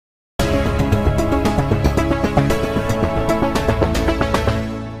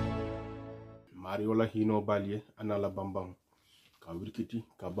ariola hino balye anala bambang ka wirkiti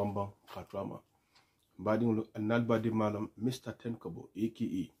ka bambang ka trauma bading anal badi malam Mr. Tenkabo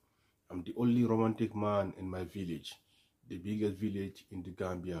aka I'm the only romantic man in my village, the biggest village in the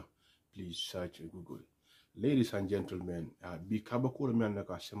Gambia. Please search Google. Ladies and gentlemen, bi kabakula mianda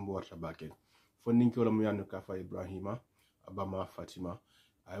ka sembo watabake funding kola mianda ka fa Ebrima abama Fatima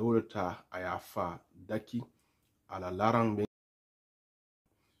ayolata ayafa daki ala larang be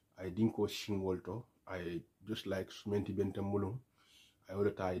I dinko sing wolto I just like sumenti bentem mulum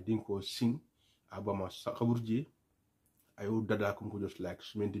ayolata I dinko sing abama sakaburji ayo dada ko just like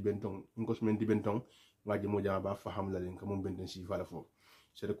sumenti bentong inko sumenti bentong ngaji mo jama ba faham la len kamum benten si fala fo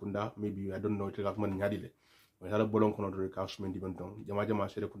serekunda maybe I don't know it man nyadile wala bolon kono do ka sumenti bentong jama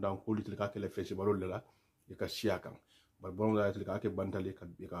serekunda ko litil ka kele fesi balol la e ka siakan bar bolon la litil ka ke bantale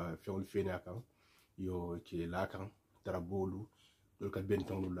ka feul fena kan yo ke la kan tarabolu dol ka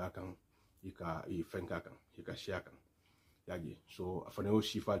bentong la kan e fenka kan e ka siakan yagi so afane o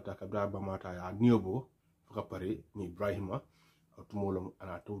sifalta ka ba mata ya niobo ka pare ni Ebrima tumolom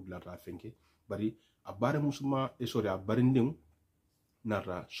ana to lata fenke bari abare musuma e sori abare nding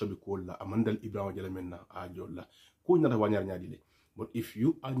nata sobi kolla amandal Ebrima jala menna a jolla ko nata wanyar nyaadile. But if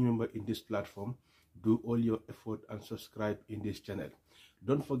you are new member in this platform, do all your effort and subscribe in this channel.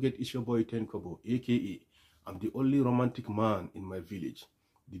 Don't forget, it's your boy Tenkabo aka I'm the only romantic man in my village,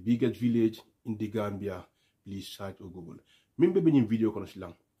 the biggest village in the Gambia. Please search or Google mimbe be video kono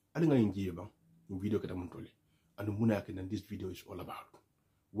silang ali nga njiye bang video kata muntole anu muna and this video is all about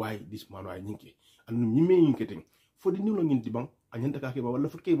why this man wa nyinke anu nyime nyinke ting fo di niwlo nyinti bang anyanta ka ke ba wala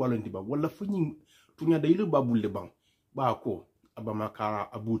fo ke ba lonti ba wala fo nyin tunya dayilo babulle bang ba ko abama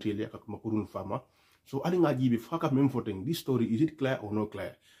kara abutele ak makurun fama so ali nga jibe faka même fo ting this story is it clear or no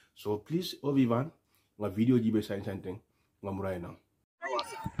clear. So please ovivan nga video jibe sain ting nga muray na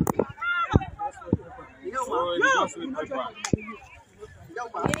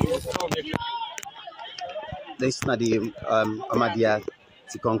This is the Amadia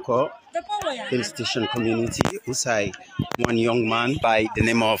Tikonko Hill Station community. Usai, one young man by the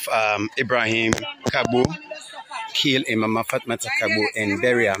name of Ibrahim Kabu killed a Mama Fatoumata Kabu and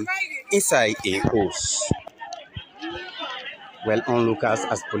bury him inside a house. Well, onlookers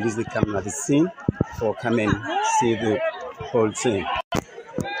as police they come at the scene for come and see the whole thing.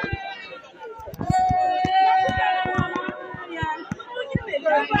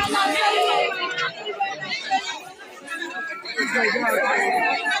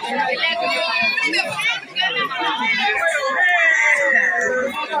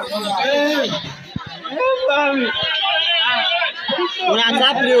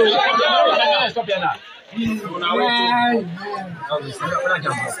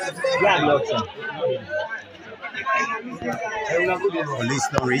 Police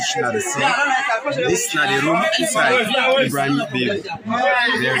don't reach now the scene. This is not the room inside Ibrahim baby.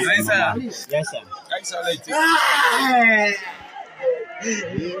 Yes, sir.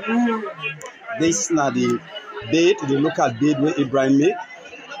 This is not the bed, the local bed where Ibrahim made.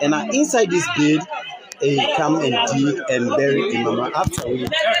 And inside this bed, he come and dig and bury the mama after we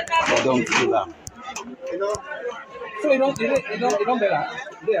don't kill her. So you don't bury her?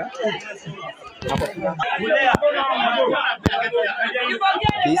 There. This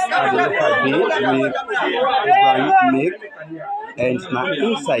is the local bed where Ibrahim make, and now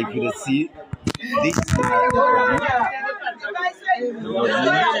inside you see this is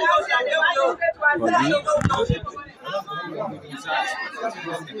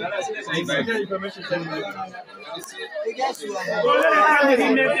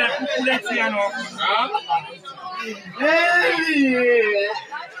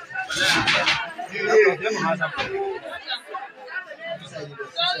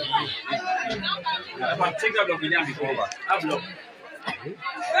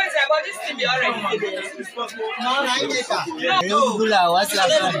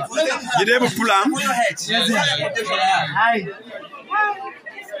you never pull on?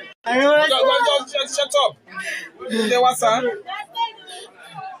 Shut up. What's up?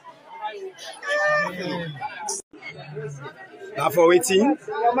 Now for waiting,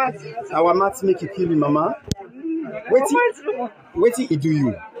 our mats make you kill you, mama. Waiting, it do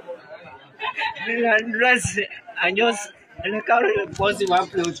you. I just can't post one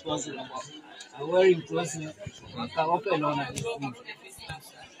clothes possible. I'm wearing clothes.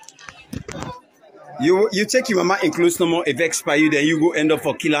 You take your mama in close no more. If expire you, then you go end up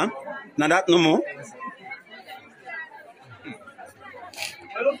for killer. Now that no more.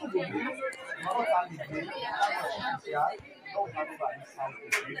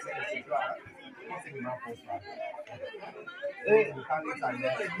 Let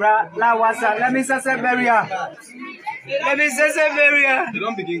me say barrier. Let me say barrier. You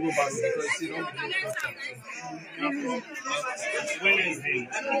don't begin go back because you don't begin.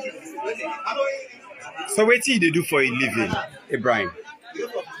 So what do you do for a living, Ebrima?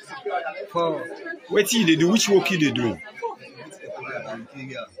 What do you do? Which work do you do?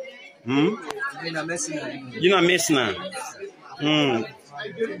 You're not messing.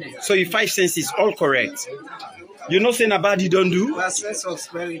 So your 5 cents is all correct. You're not saying about you don't do?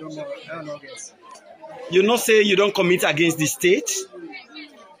 You're not saying you don't commit against the state?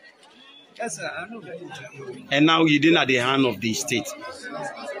 Yes, sir, I know. And now you didn't at the hand of the state.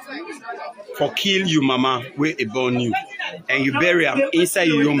 For kill you mama where it born you. And you bury him inside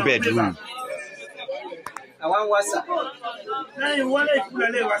your own bedroom. I want wasa. What's in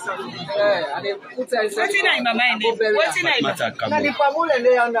my mind? What's in my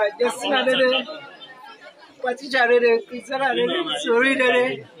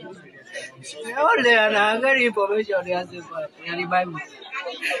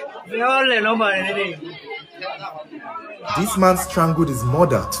This man strangled his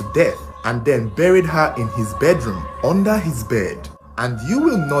mother to death and then buried her in his bedroom under his bed. And you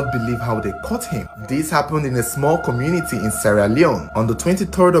will not believe how they caught him. This happened in a small community in Sierra Leone on the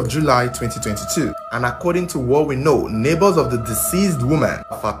 23rd of July 2022. And according to what we know, neighbors of the deceased woman,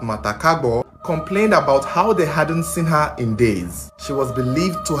 Fatoumata, complained about how they hadn't seen her in days. She was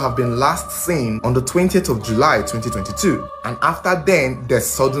believed to have been last seen on the 20th of July 2022. And after then, they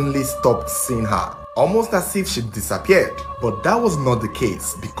suddenly stopped seeing her, almost as if she disappeared. But that was not the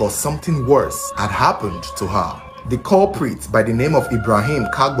case because something worse had happened to her. The culprit, by the name of Ibrahim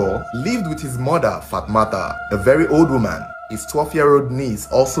Kagbo, lived with his mother Fatoumata, a very old woman. His 12-year-old niece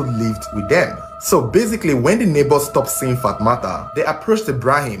also lived with them. So basically, when the neighbors stopped seeing Fatoumata, they approached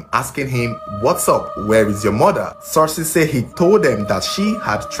Ibrahim asking him, "What's up? Where is your mother?" Sources say he told them that she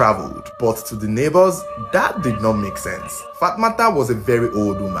had traveled, but to the neighbors, that did not make sense. Fatoumata was a very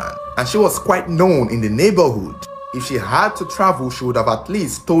old woman, and she was quite known in the neighborhood. If she had to travel, she would have at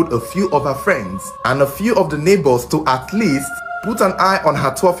least told a few of her friends and a few of the neighbors to at least put an eye on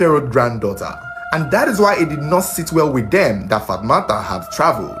her 12-year-old granddaughter. And that is why it did not sit well with them that Fatoumata had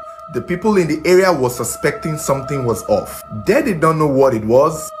traveled. The people in the area were suspecting something was off. They did not know what it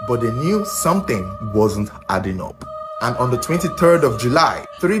was, but they knew something wasn't adding up. And on the 23rd of July,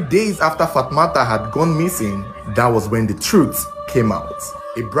 3 days after Fatoumata had gone missing, that was when the truth came out.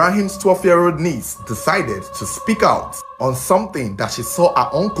 Ibrahim's 12-year-old niece decided to speak out on something that she saw her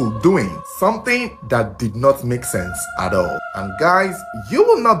uncle doing, something that did not make sense at all. And guys, you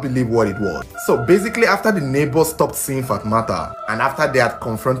will not believe what it was. So basically, after the neighbors stopped seeing Fatoumata, and after they had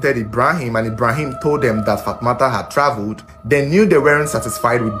confronted Ibrahim and Ibrahim told them that Fatoumata had traveled, they knew they weren't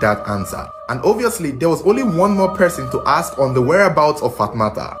satisfied with that answer. And obviously, there was only one more person to ask on the whereabouts of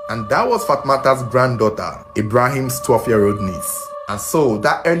Fatoumata, and that was Fatoumata's granddaughter, Ibrahim's 12-year-old niece. And so,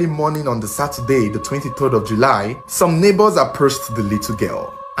 that early morning on the Saturday, the 23rd of July, some neighbors approached the little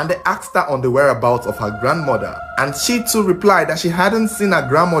girl and they asked her on the whereabouts of her grandmother. And she too replied that she hadn't seen her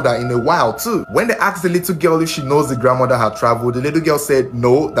grandmother in a while too. When they asked the little girl if she knows the grandmother had traveled, the little girl said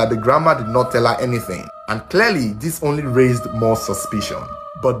no, that the grandma did not tell her anything. And clearly, this only raised more suspicion.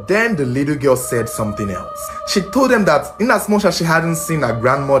 But then the little girl said something else. She told them that in as much as she hadn't seen her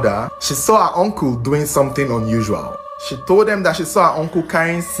grandmother, she saw her uncle doing something unusual. She told them that she saw her uncle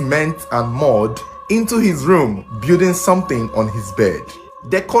carrying cement and mud into his room, building something on his bed.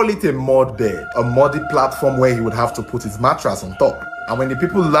 They call it a mud bed, a muddy platform where he would have to put his mattress on top. And when the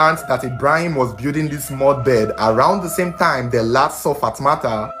people learned that Ibrahim was building this mud bed around the same time they last saw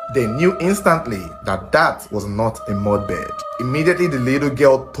Fatoumata, they knew instantly that that was not a mud bed. Immediately the little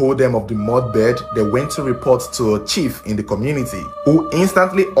girl told them of the mud bed, they went to report to a chief in the community, who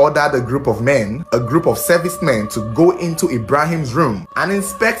instantly ordered a group of men, a group of servicemen, to go into Ibrahim's room and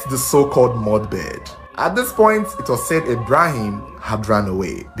inspect the so-called mud bed. At this point, it was said Ibrahim had run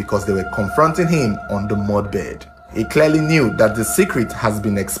away because they were confronting him on the mud bed. He clearly knew that the secret has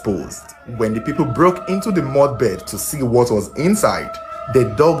been exposed. When the people broke into the mud bed to see what was inside, they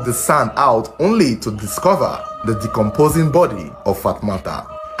dug the sand out only to discover the decomposing body of Fatoumata.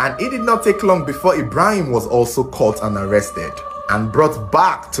 And it did not take long before Ibrahim was also caught and arrested and brought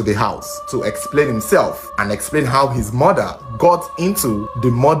back to the house to explain himself and explain how his mother got into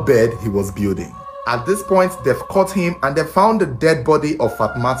the mud bed he was building. At this point, they've caught him and they found the dead body of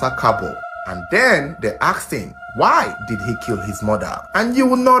Fatoumata Kabo. And then they asked him, why did he kill his mother? And you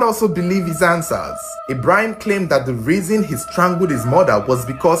will not also believe his answers. Ibrahim claimed that the reason he strangled his mother was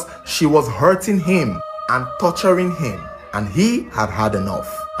because she was hurting him and torturing him, and he had had enough.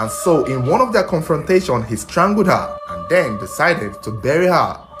 And so in one of their confrontations, he strangled her and then decided to bury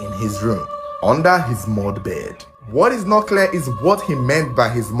her in his room, under his mud bed. What is not clear is what he meant by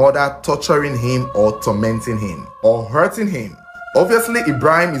his mother torturing him or tormenting him or hurting him. Obviously,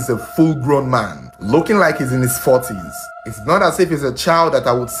 Ibrahim is a full-grown man, looking like he's in his 40s. It's not as if he's a child that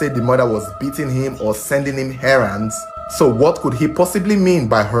I would say the mother was beating him or sending him errands. So what could he possibly mean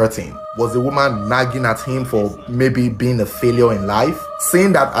by hurting? Was the woman nagging at him for maybe being a failure in life?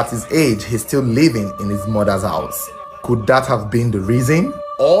 Seeing that at his age, he's still living in his mother's house. Could that have been the reason?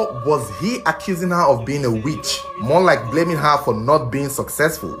 Or was he accusing her of being a witch? More like blaming her for not being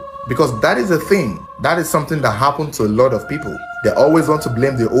successful. Because that is a thing. That is something that happened to a lot of people. They always want to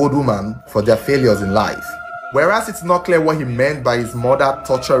blame the old woman for their failures in life. Whereas it's not clear what he meant by his mother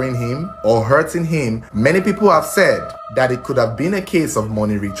torturing him or hurting him, many people have said that it could have been a case of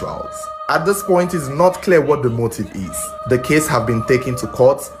money rituals. At this point, it's not clear what the motive is. The case has been taken to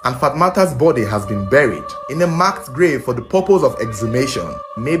court and Fatoumata's body has been buried in a marked grave for the purpose of exhumation,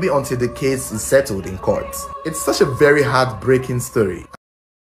 maybe until the case is settled in court. It's such a very heartbreaking story.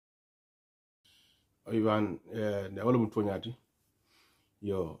 Ivan,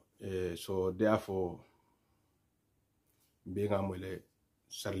 so therefore, being a mole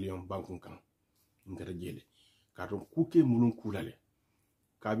sarlion bankunkan interjele. Karon kuke mulun kulale.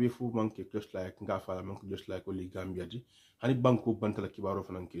 Kabefo manke just like Ngafala manke just like Oli Gambia di. Hani banko bantala kibaro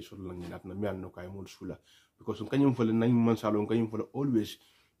fananke so langi na me anno kay mul sula because kanyum fele 9 months alon kanyum fele always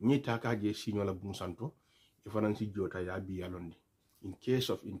ni taka je signola bun santo e fanansi jota ya bi yalondi in case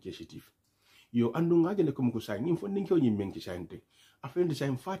of inquisitive. Yo andu ngaje ne kom ko sa nyim fo ninko nyim men ci sante afende sa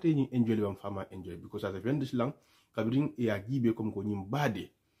fate ni enjoy le fama enjoy because as a friend islam kabrin e agibe kom ko nyim bade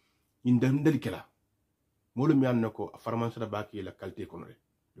in dal kala molo mi anno ko farman sada baki la qualité kono re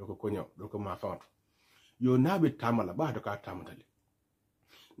doko ko nyaw doko ma faatu yo nabe tamala ba do ka tamatale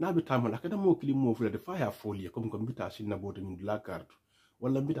nabe tamala kada mo kili mo fula de faya folie comme ko mbita sinna boto min la carte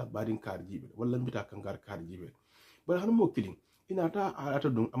wala mbita badin carte jibe wala mbita kangar carte jibe ba han mo kili ina ta ata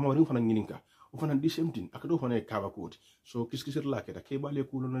dum amawrin fana ngininka o fana di semtin akado fana kaba koti so kiskisir la keta ke bale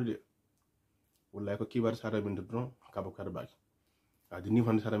kulo no de wallahi ko kibar sara min de don kaba kada baki adi ni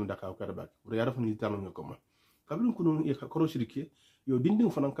fana sara min da kaba kada baki o yara fana ni tanu ko ma kabrin kuno e koro shirike yo dindin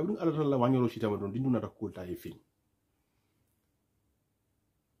fana kabrin alata la wanyoro shitama don dindu na da kulta e fin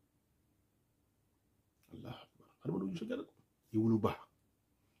Allah akbar har mo do jogada yulu ba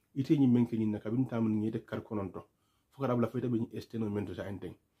ite nyi menke nyi na kabrin tamun nyi de kar kononto fukara bla fete be nyi esteno mento sa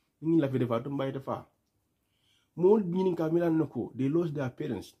enten nyi la fete fa to mbayde fa mol nyi ka milan nako they lost their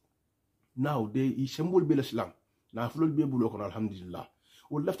parents now they is symbol be l'islam na fulol be bulo kono alhamdulillah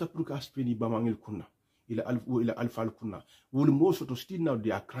wol lafta pour ka speni ba mangel kunna ila alfa al kunna wol mo soto still now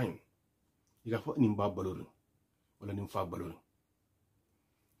they are crying iga fo ni mba balorin wala ni mfa balorin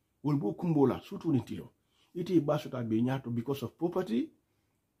wol bo kumbola surtout ni tilo ite ba sota be nyaato because of property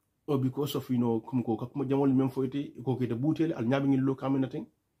or because of kumko kakuma jamol mem foyte ko kete butele al nyabi ngil lo kaminaten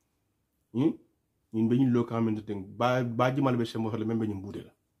be ngil lo kaminaten ba jimal be sembo le membe nyim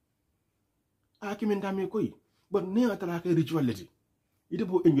butele akimen dame koy but ne atala ke rituality ite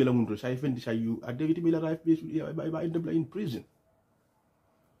bo enjola mundo say fendi say you a david be la life be by in prison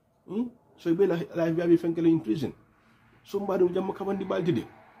so be la life be fenkele in prison so mbadu jam kabandi baltide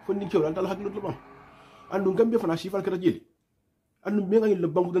fondi kewla dal haklu lo bam andu gambe fana sifal kata jeli andu be ngani le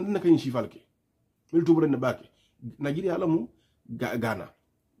banku dan nakay sifal ke mil tubure ne bake Nigeria alamu Ghana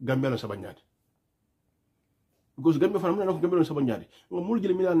Gambia la sabanyade because Gambia fana mo Gambia la sabanyade ngam mul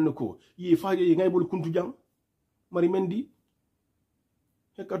jeli milan ne ko yi faaje ngay bol kuntu jang mari mendi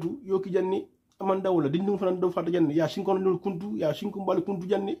hekatu yoki janni amanda wala dindum fana do fata janni ya sinkon no kuntu ya sinkum bal kuntu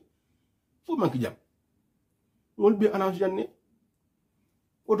janni fo manki jam ngol be annonce janni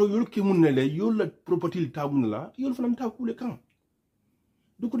oto yulki munele yul property tabun la yul fana ta kule kan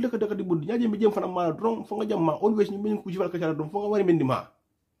du ko leka daga di bud nyaaje mi jëm fana ma dron fo nga jam ma always ni min ku jifal ka cara dum fo nga wari mendi ma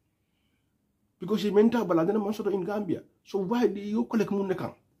because he menta bala dana man soto in Gambia so why di yo ko lek munne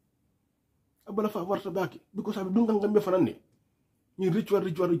kan abala fa warta baki because abi dungan Gambia fana ne ni ritual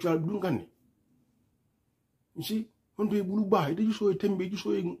dungan ne you see hondo bulu ba ide ju so tembe ju so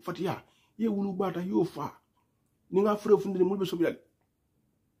fatiya ye bulu ba ta yo fa ni nga fere funde mulbe so bilal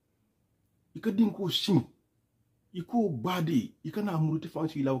ikadin ko sin iko badi ikana muruti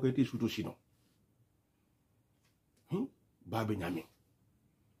fansi lawo kay te suto sino babe nyame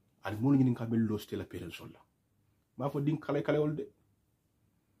al mo ngi nka bel loste la pere solla ma fo din kale wolde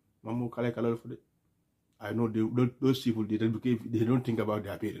mamu kale fo de I know those people they don't think about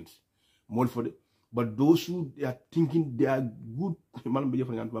their parents more for the but those who they are thinking they are good man be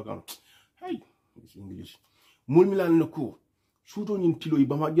jefan kan hey it's English mul milan nako suto nyin tilo yi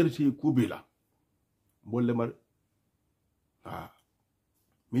bama jarate ko bela bolle mar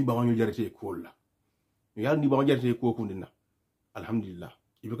mi bama ñu jarate ko la yalla ni bama jarate ko ko ndina alhamdulillah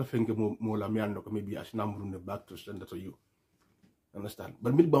ibe ka fenke mo la mi ando ko me bi asna murune back to stand to you understand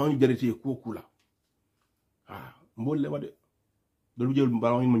but mi bama ñu jarate ko kula bolle ma de do jël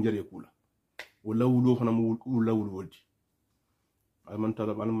bama ñu jarate kula wala wulo fana mu wala wul woldi alman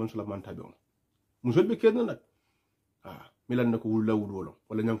sala man tabe on musol be kenn nak milan nako wula wulo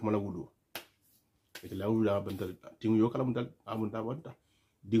wala ñank mala wulo e la wula bantal tingu yo kala muntal amunta wanta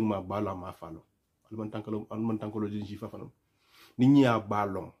dingma bala ma falo alman tankalo din ci fafano nit ñi ya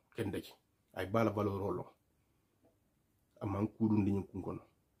balon ken deci ay bala valorolo amman kudun din kun kono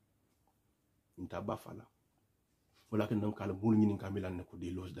inta ba fala wala ken nan kala bul ñi ka milan nako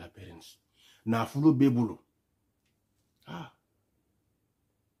de los da parents na fulo bebulo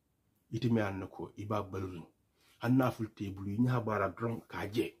ite me annako iba balun anna full table yi nya bara drum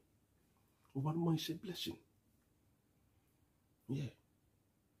kaje one more is a blessing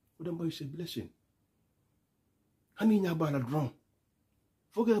one more is a blessing hani nya bara drum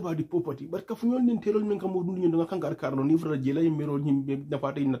forget about the property but ka funyon nin terol men kam modun ngi nga kangar karno ni fra jela yimero nyim na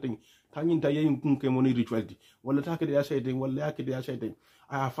fata ina tan tanyin ta yayin kun ke moni rituality wala ta ka da ya sayte wala ya ka da ya sayte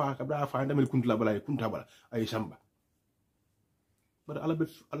a fa ka da fa ndamel kuntla bala kunta bala ay samba but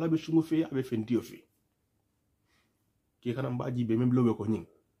ala be sungu fe abe fendio fe ke kana mbaji be mem lowe ko nyin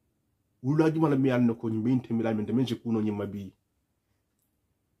wulaji mala mi an ko nyin be temila men temen se kuno nyin mabi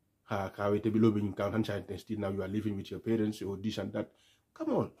ka wete be lobe nyin kan tan still now you are living with your parents or this and that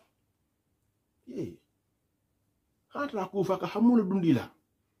come on hatra ko fa ka hamul dundila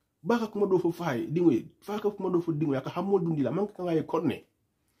baka kuma do fo fay dingwe fa ka kuma do fo dingwe ka hamul dundila man ka ngay konne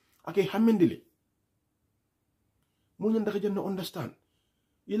akay hamendile mo ñanda ka janna understand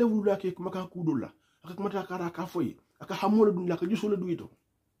ila wula ke maka kudulla aka mata kara ka foyi aka hamola dun la ka jusula duito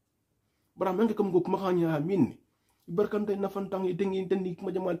bara manke kam go kuma kanya min barkante na fantang itengi tendi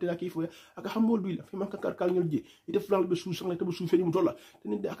kuma jamante la kifo aka hamol duila fi manka kar kal ñolje ite flal be su sang ta bu su fe mu tolla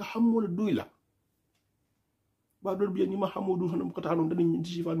teni aka hamola duila ba dol bi ni ma hamodu fana ko tanon dañu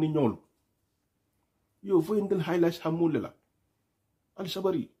ci fa ni ñol yo fo indel highlights hamol la al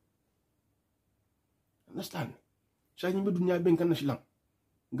sabari understand sa ñi be dunya ben kan silam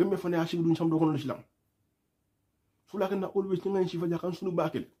ngam fa ne asibu duñ sam do ko no silam fula kan na always ngani ci fa jakan sunu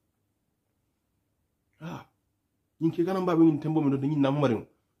bakel ñi ke kanam babe ñi tembo mi do ñi nam marim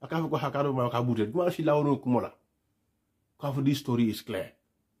aka fa ko hakaro ma ka butel ma si lawro ko mola ka fa this story is clear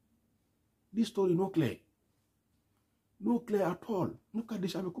this story no clear at all no ka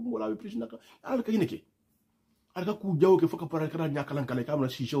disabe ko mola be prisina ka ala ka yineke ala ku jawo ke foka para kara nyakalan kala ka amna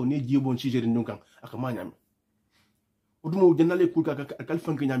si show ne jibon si jere ndunkan aka manyam odumo jennale ku ka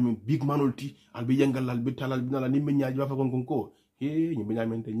fanke nyami big manolti albe yangal albe talal binala ni men nyaaji ba fa kon ko ni men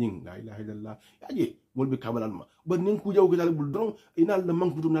nyamente nying la ilaha illallah yaje molbe kabalan ma ba nin ku jaw ko dal bul don inal la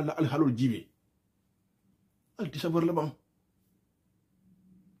manku dum la al halol jibe alti sabar la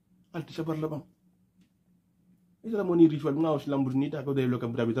bam ila moni ritual ngaw ci lambur ni ta ko de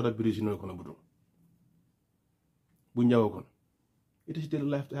lokam brabi tara brisino ko na budum bu ñaw kon it is still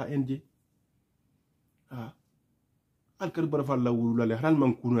life ta NG alkar barfa la wulu la ran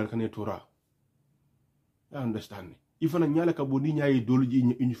man kunu kan tora I understand ifana nyala ka boni nyaayi dolji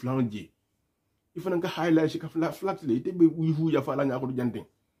une flanji ifana ka highlight ka flat le te be wu ya fa la nya ko janting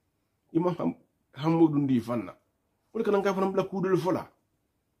ima hamudu ndi fanna wala kan ka fana la kudul fola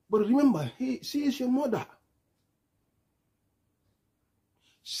but remember she is your mother.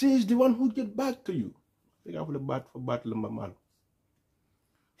 She is the one who get back to you. Think I will battle mal.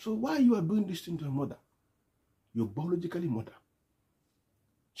 So why you are doing this thing to your mother? Your biologically mother.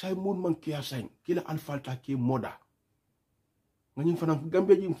 Say moon man kia sign. Kila alfalta ke mother. Ngani fana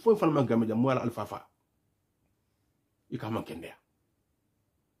Gambia ji fo fana man Gambia mo ala alfafa. Ika man kende.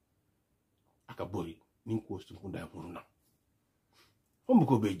 Aka bori nin ko stu kunda muruna. Ombu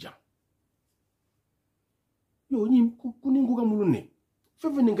ko beja. Yo ni kuningu ka mulune.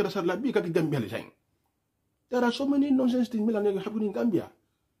 Fefe ni ngrasa la bi ka Gambia le sign. There are so many nonsense things happening in Gambia.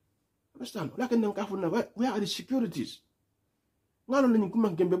 Understand? Like in Kafuna, where are the securities? Ngalo na kuma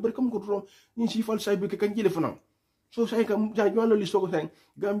Gambia ber kam ko ron ni si fal say bi ka kan jile fana. So say kam ja jwalo li soko say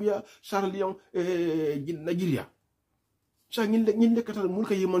Gambia, Sierra Leone, Nigeria. Sa ñin katal mul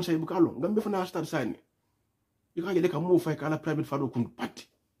ka yimon say bu kalo Gambia fana start sayni. You can get a move like a private faro kunt part.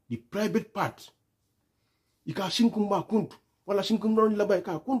 The private part. You can sinkumba kunt. Wala sinkumba la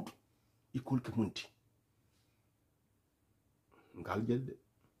ka kunt. Ikul kemunti. Ngal jelde.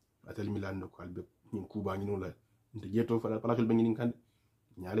 Atel milan no ko albe ñin kuba ñinu la. Nte jeto fala palatul be ñin kan.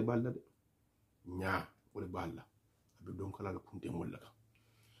 Ñaale balla de. Ñaa wala balla. abe don kala kunte mollaka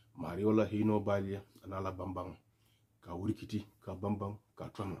mariola hino balia anala bambang ka wurikiti ka bambang ka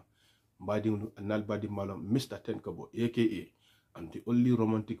trama mbadinglu anal badi malam Mr. Tenkabo aka I'm the only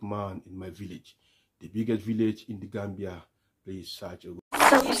romantic man in my village, the biggest village in the Gambia. Please search you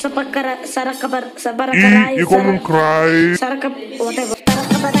come cry. Whatever.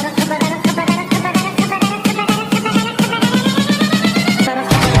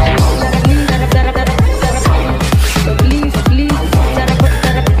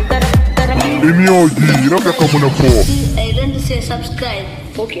 I don't say subscribe.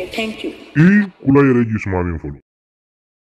 Okay, thank you. Kula yere jismanin follow.